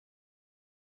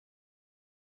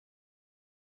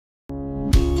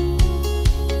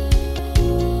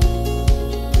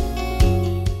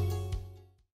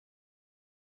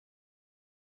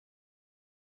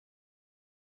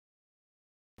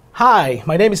Hi,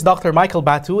 my name is Dr. Michael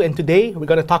Batu, and today we're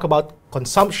going to talk about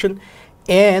consumption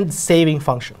and saving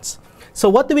functions. So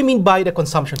what do we mean by the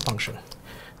consumption function?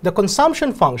 The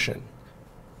consumption function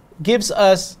gives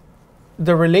us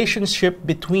the relationship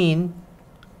between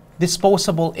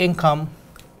disposable income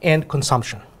and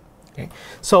consumption. Okay?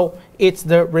 So it's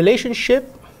the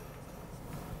relationship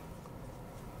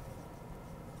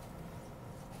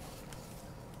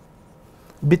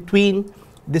between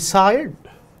desired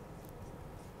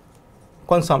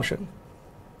consumption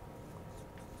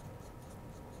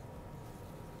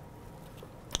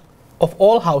of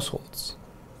all households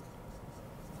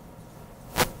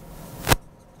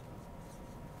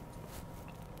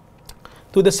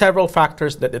to the several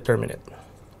factors that determine it.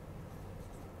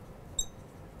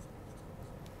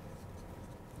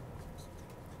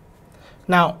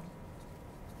 Now,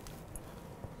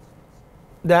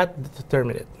 that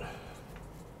determine it.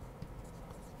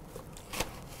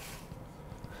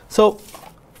 So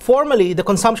formally, the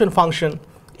consumption function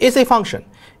is a function.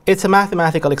 It's a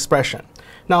mathematical expression.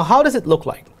 Now, how does it look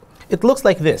like? It looks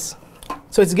like this.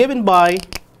 So it's given by,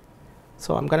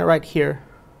 so I'm going to write here,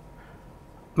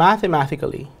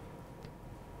 mathematically,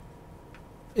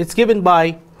 it's given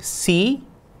by C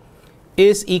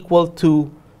is equal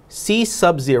to C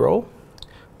sub 0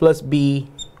 plus B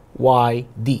Y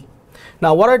D.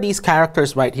 Now, what are these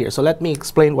characters right here? So let me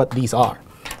explain what these are.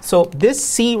 So this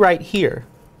C right here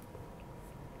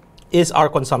is our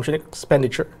consumption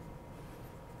expenditure.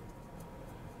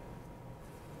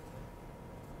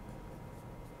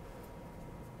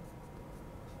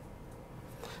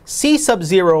 C sub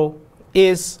 0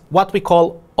 is what we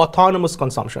call autonomous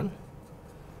consumption.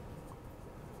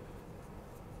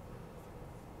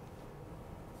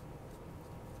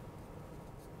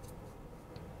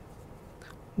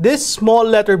 This small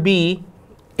letter b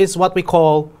is what we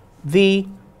call the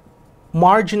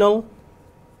marginal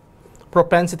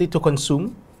propensity to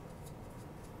consume.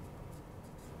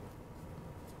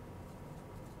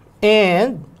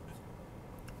 And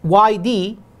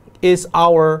YD is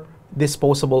our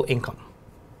disposable income.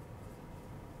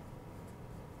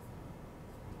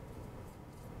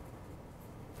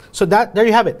 So there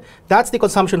you have it. That's the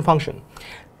consumption function.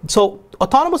 So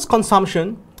autonomous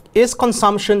consumption is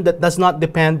consumption that does not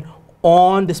depend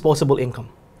on disposable income.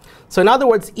 So in other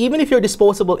words, even if your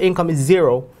disposable income is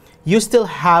 0, you still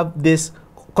have this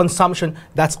consumption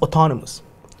that's autonomous.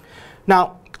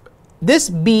 Now, this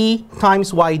B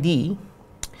times YD,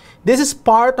 this is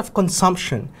part of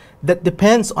consumption that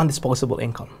depends on disposable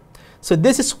income. So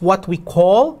this is what we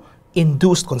call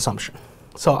induced consumption.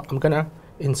 So I'm going to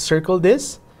encircle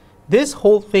this. This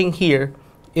whole thing here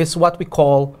is what we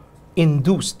call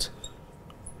induced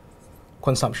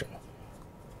consumption.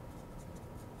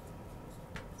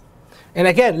 And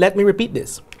again, let me repeat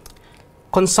this.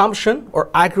 Consumption or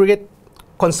aggregate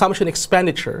consumption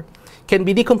expenditure can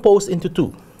be decomposed into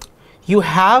two. You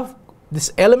have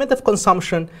this element of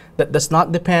consumption that does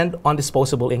not depend on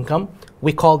disposable income.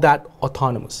 We call that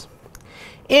autonomous.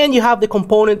 And you have the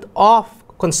component of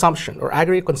consumption or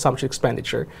aggregate consumption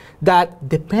expenditure that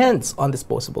depends on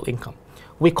disposable income.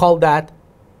 We call that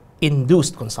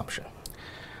induced consumption.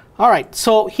 All right,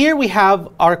 so here we have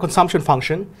our consumption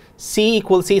function, C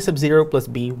equals C sub 0 plus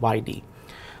B YD.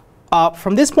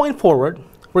 From this point forward,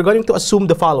 we're going to assume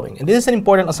the following, and this is an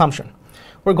important assumption.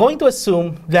 We're going to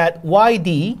assume that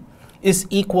YD is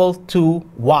equal to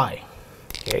Y.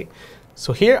 Okay,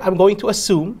 so here I'm going to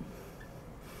assume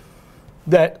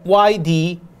that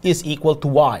YD is equal to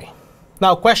Y.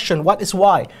 Now, question, what is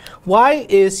Y? Y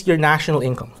is your national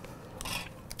income.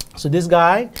 So this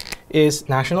guy is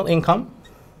national income.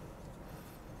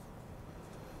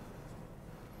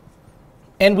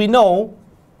 And we know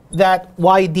that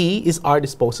YD is our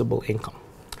disposable income.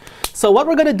 So what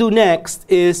we're going to do next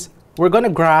is we're going to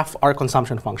graph our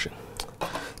consumption function.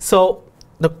 So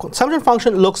the consumption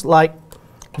function looks like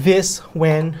this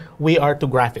when we are to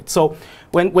graph it. So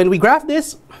when we graph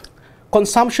this,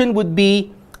 consumption would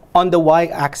be on the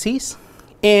y-axis,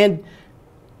 and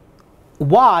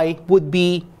y would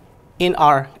be in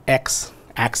our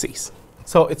x-axis.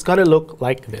 So it's going to look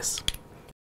like this.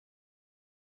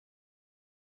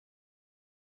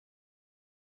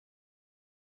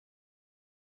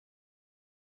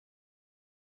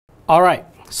 All right,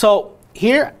 so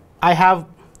here I have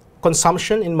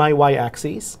consumption in my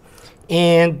y-axis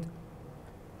and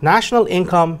national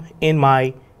income in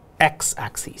my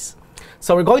x-axis.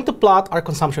 So we're going to plot our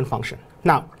consumption function.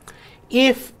 Now,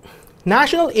 if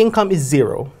national income is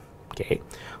 0, okay,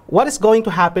 what is going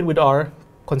to happen with our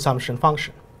consumption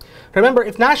function? Remember,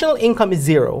 if national income is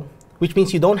 0, which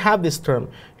means you don't have this term,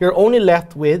 you're only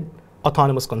left with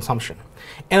autonomous consumption.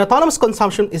 And autonomous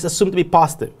consumption is assumed to be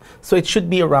positive, so it should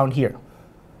be around here.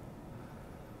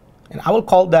 And I will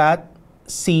call that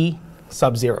C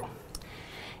sub 0.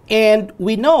 And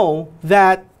we know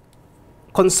that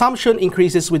consumption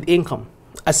increases with income.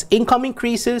 As income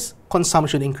increases,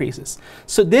 consumption increases.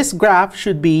 So this graph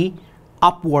should be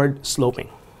upward sloping.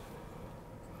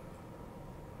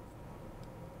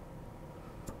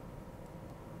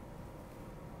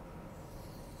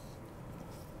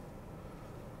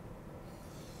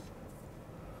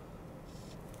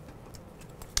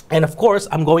 And of course,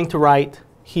 I'm going to write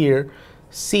here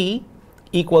C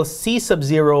equals C sub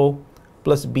 0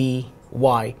 plus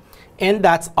by. And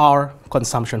that's our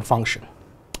consumption function.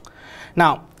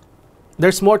 Now,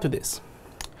 there's more to this.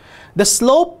 The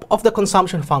slope of the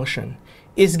consumption function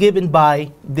is given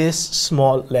by this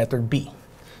small letter b.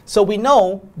 So we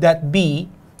know that b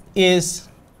is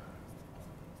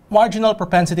marginal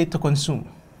propensity to consume.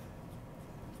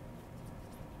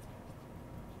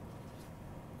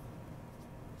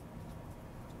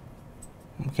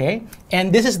 Okay,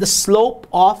 and this is the slope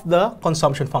of the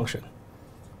consumption function.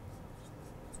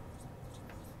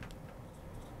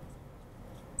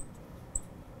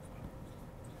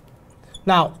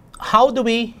 Now, how do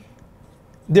we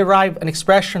derive an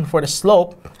expression for the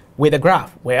slope with a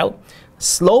graph? Well,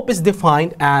 slope is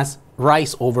defined as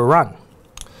rise over run.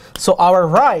 So our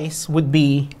rise would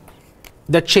be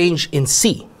the change in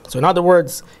C. So in other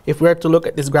words, if we were to look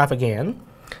at this graph again,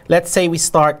 let's say we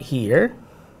start here.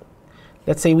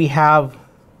 Let's say we have,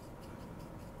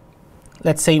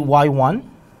 let's say Y1,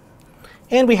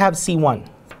 and we have C1.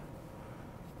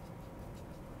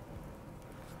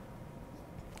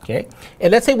 Okay,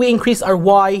 and let's say we increase our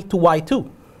Y to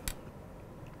Y2.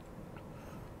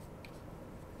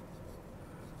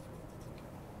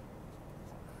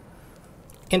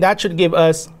 And that should give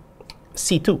us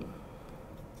C2.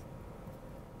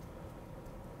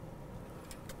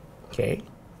 Okay,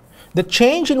 the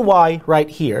change in Y right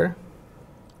here,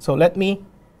 so let me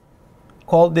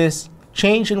call this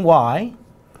change in Y,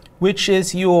 which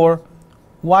is your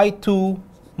Y2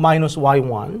 minus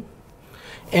Y1.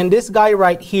 And this guy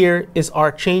right here is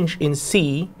our change in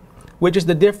C, which is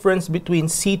the difference between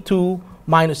C2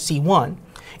 minus C1.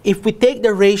 If we take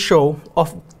the ratio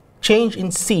of change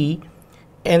in C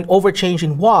and over change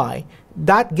in Y,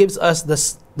 that gives us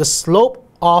the slope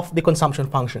of the consumption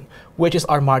function, which is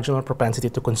our marginal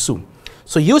propensity to consume.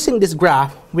 So using this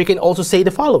graph, we can also say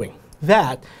the following,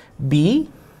 that B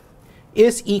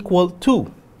is equal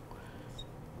to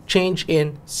change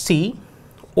in C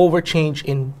over change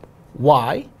in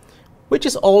Y, which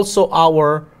is also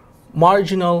our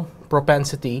marginal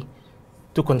propensity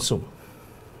to consume.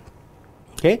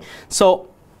 Okay, so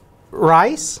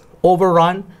rise over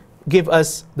run give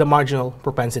us the marginal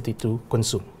propensity to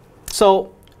consume.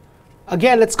 So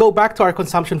again, let's go back to our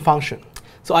consumption function.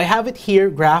 So I have it here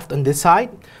graphed on this side.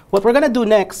 What we're going to do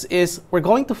next is we're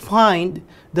going to find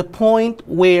the point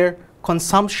where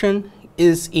consumption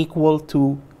is equal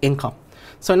to income.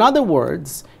 So in other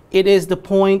words, it is the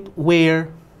point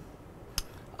where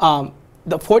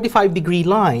the 45-degree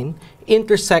line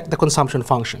intersect the consumption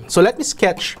function. So let me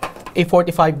sketch a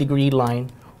 45-degree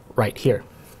line right here.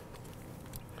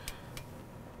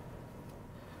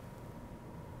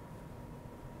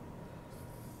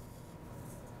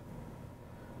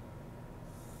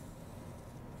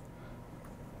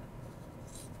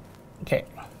 Okay,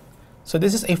 so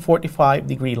this is a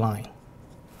 45-degree line.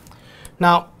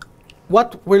 Now,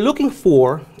 what we're looking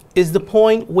for is the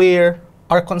point where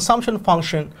our consumption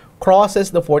function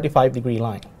crosses the 45-degree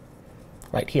line,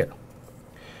 right here.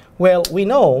 Well, we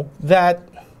know that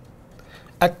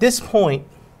at this point,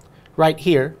 right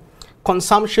here,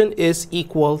 consumption is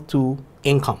equal to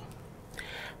income.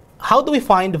 How do we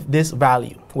find this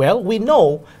value? Well, we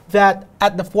know that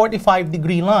at the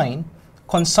 45-degree line,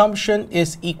 consumption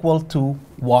is equal to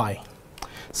Y.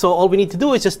 So all we need to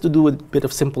do is just to do a bit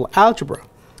of simple algebra.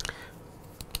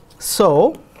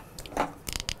 So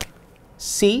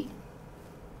C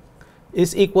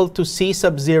is equal to C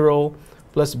sub 0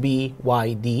 plus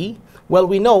BYD. Well,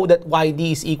 we know that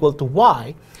YD is equal to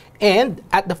Y. And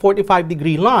at the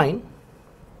 45-degree line,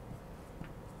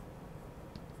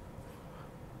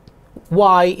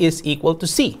 Y is equal to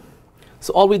C.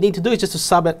 So all we need to do is just to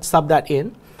sub that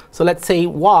in. So let's say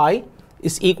Y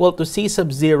is equal to C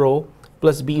sub 0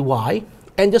 plus BY,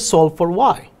 and just solve for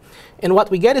Y. And what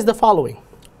we get is the following.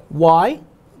 Y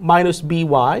minus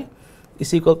BY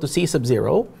is equal to C sub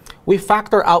 0. We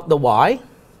factor out the Y.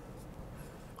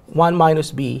 1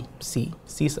 minus B, C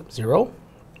sub 0.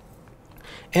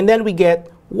 And then we get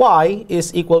Y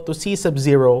is equal to C sub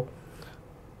 0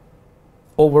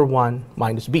 over 1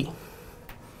 minus B.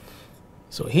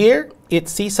 So here, it's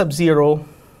C sub 0,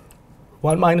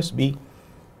 1 minus b,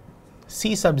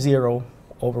 C sub 0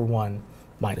 over 1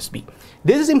 minus b.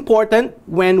 This is important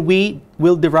when we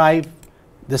will derive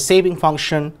the saving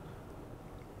function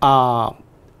or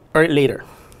later.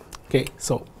 Okay,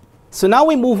 so now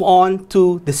we move on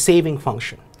to the saving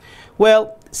function.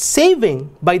 Well,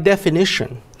 saving by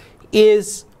definition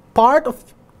is part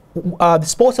of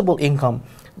disposable income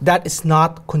that is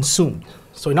not consumed.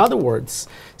 So in other words,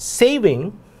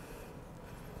 saving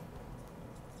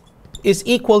is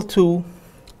equal to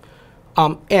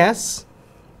S,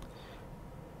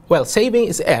 well, saving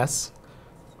is S,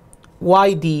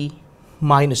 YD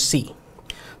minus C.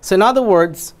 So in other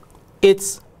words,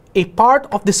 it's a part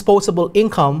of disposable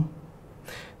income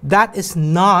that is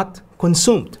not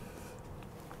consumed.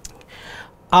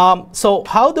 So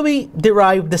how do we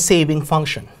derive the saving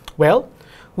function? Well,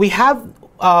 we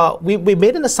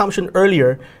made an assumption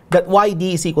earlier that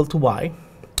YD is equal to Y,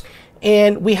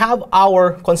 and we have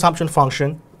our consumption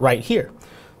function right here.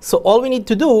 So all we need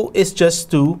to do is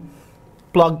just to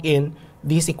plug in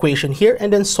this equation here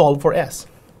and then solve for S.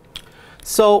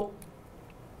 So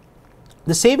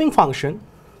the saving function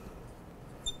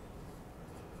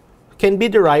can be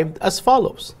derived as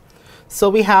follows. So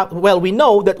we have, well, we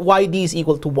know that YD is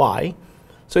equal to Y.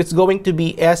 So it's going to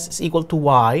be S is equal to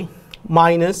Y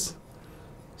minus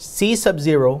C sub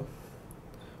 0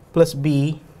 plus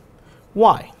B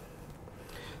Y.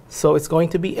 So it's going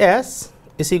to be S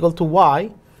is equal to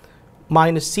Y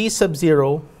minus C sub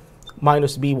 0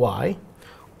 minus BY,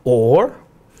 or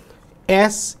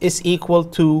S is equal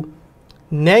to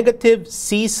negative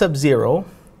C sub 0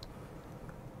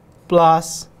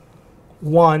 plus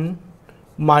 1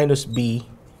 minus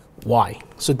BY.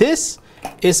 So this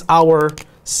is our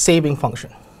saving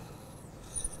function.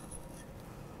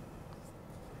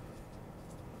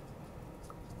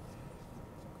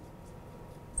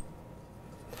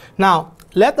 Now,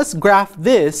 let us graph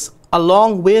this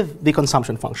along with the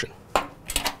consumption function.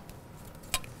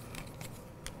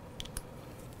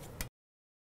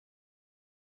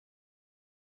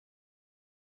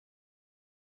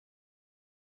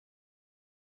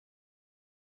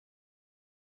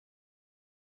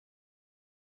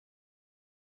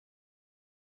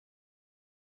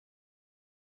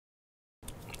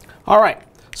 All right,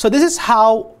 so this is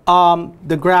how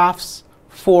the graphs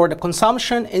for the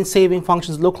consumption and saving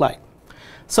functions look like.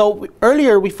 So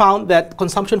earlier we found that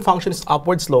consumption function is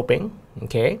upward sloping,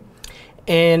 okay?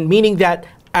 And meaning that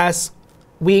as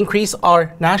we increase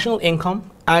our national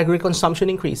income, aggregate consumption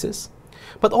increases.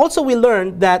 But also we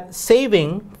learned that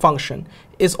saving function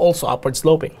is also upward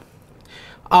sloping.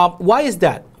 Why is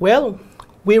that? Well,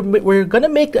 we're going to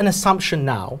make an assumption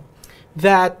now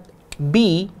that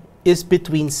B is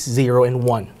between 0 and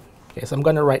 1. Okay, so I'm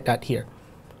going to write that here.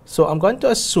 So I'm going to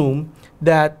assume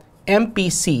that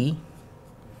MPC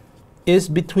is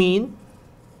between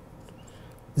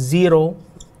 0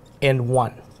 and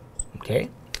 1. Okay?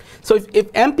 So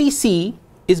if MPC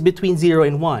is between 0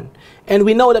 and 1, and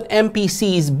we know that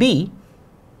MPC is B,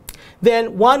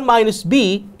 then 1 minus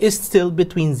B is still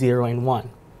between 0 and 1.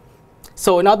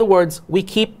 So in other words, we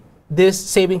keep this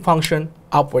saving function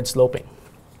upward sloping.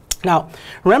 Now,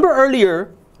 remember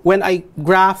earlier when I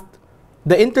graphed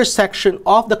the intersection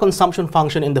of the consumption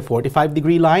function in the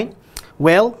 45-degree line?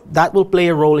 Well, that will play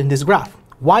a role in this graph.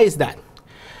 Why is that?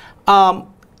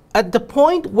 At the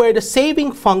point where the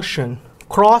saving function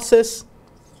crosses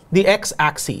the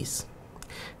x-axis,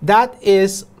 that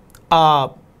is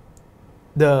the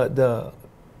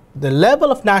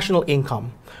level of national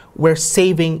income where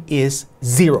saving is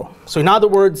 0. So in other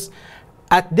words,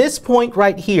 at this point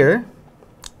right here,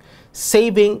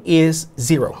 saving is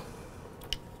 0.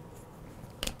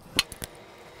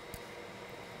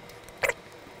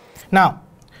 Now,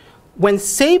 when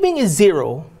saving is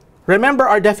 0, remember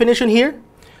our definition here?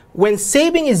 When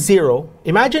saving is 0,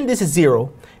 imagine this is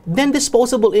 0, then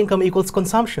disposable income equals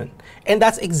consumption. And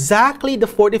that's exactly the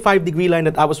 45-degree line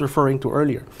that I was referring to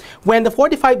earlier. When the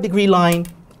 45-degree line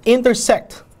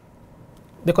intersects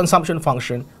the consumption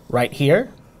function right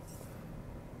here,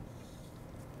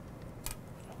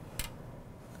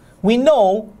 we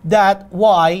know that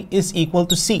Y is equal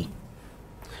to C.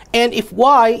 And if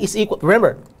Y is equal,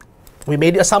 remember, we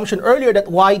made the assumption earlier that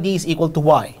YD is equal to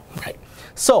Y. Right?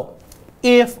 So,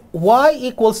 if Y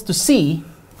equals to C,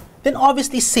 then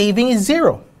obviously saving is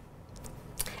 0.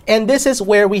 And this is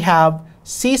where we have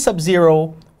C sub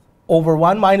 0 over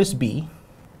 1 minus B,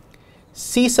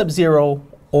 C sub 0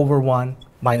 over 1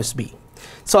 minus B.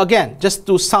 So again, just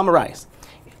to summarize,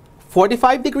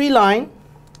 45-degree line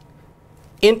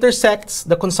intersects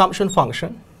the consumption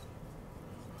function.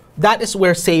 That is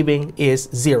where saving is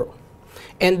 0.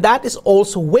 And that is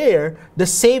also where the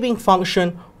saving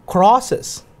function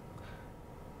crosses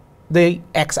the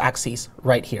x-axis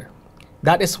right here.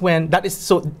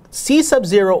 So C sub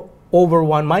 0 over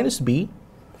 1 minus B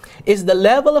is the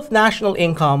level of national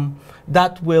income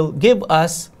that will give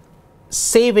us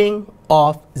saving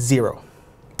of 0.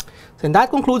 And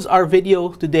that concludes our video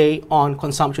today on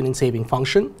consumption and saving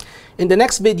function. In the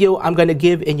next video, I'm going to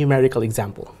give a numerical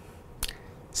example.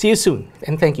 See you soon,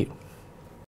 and thank you.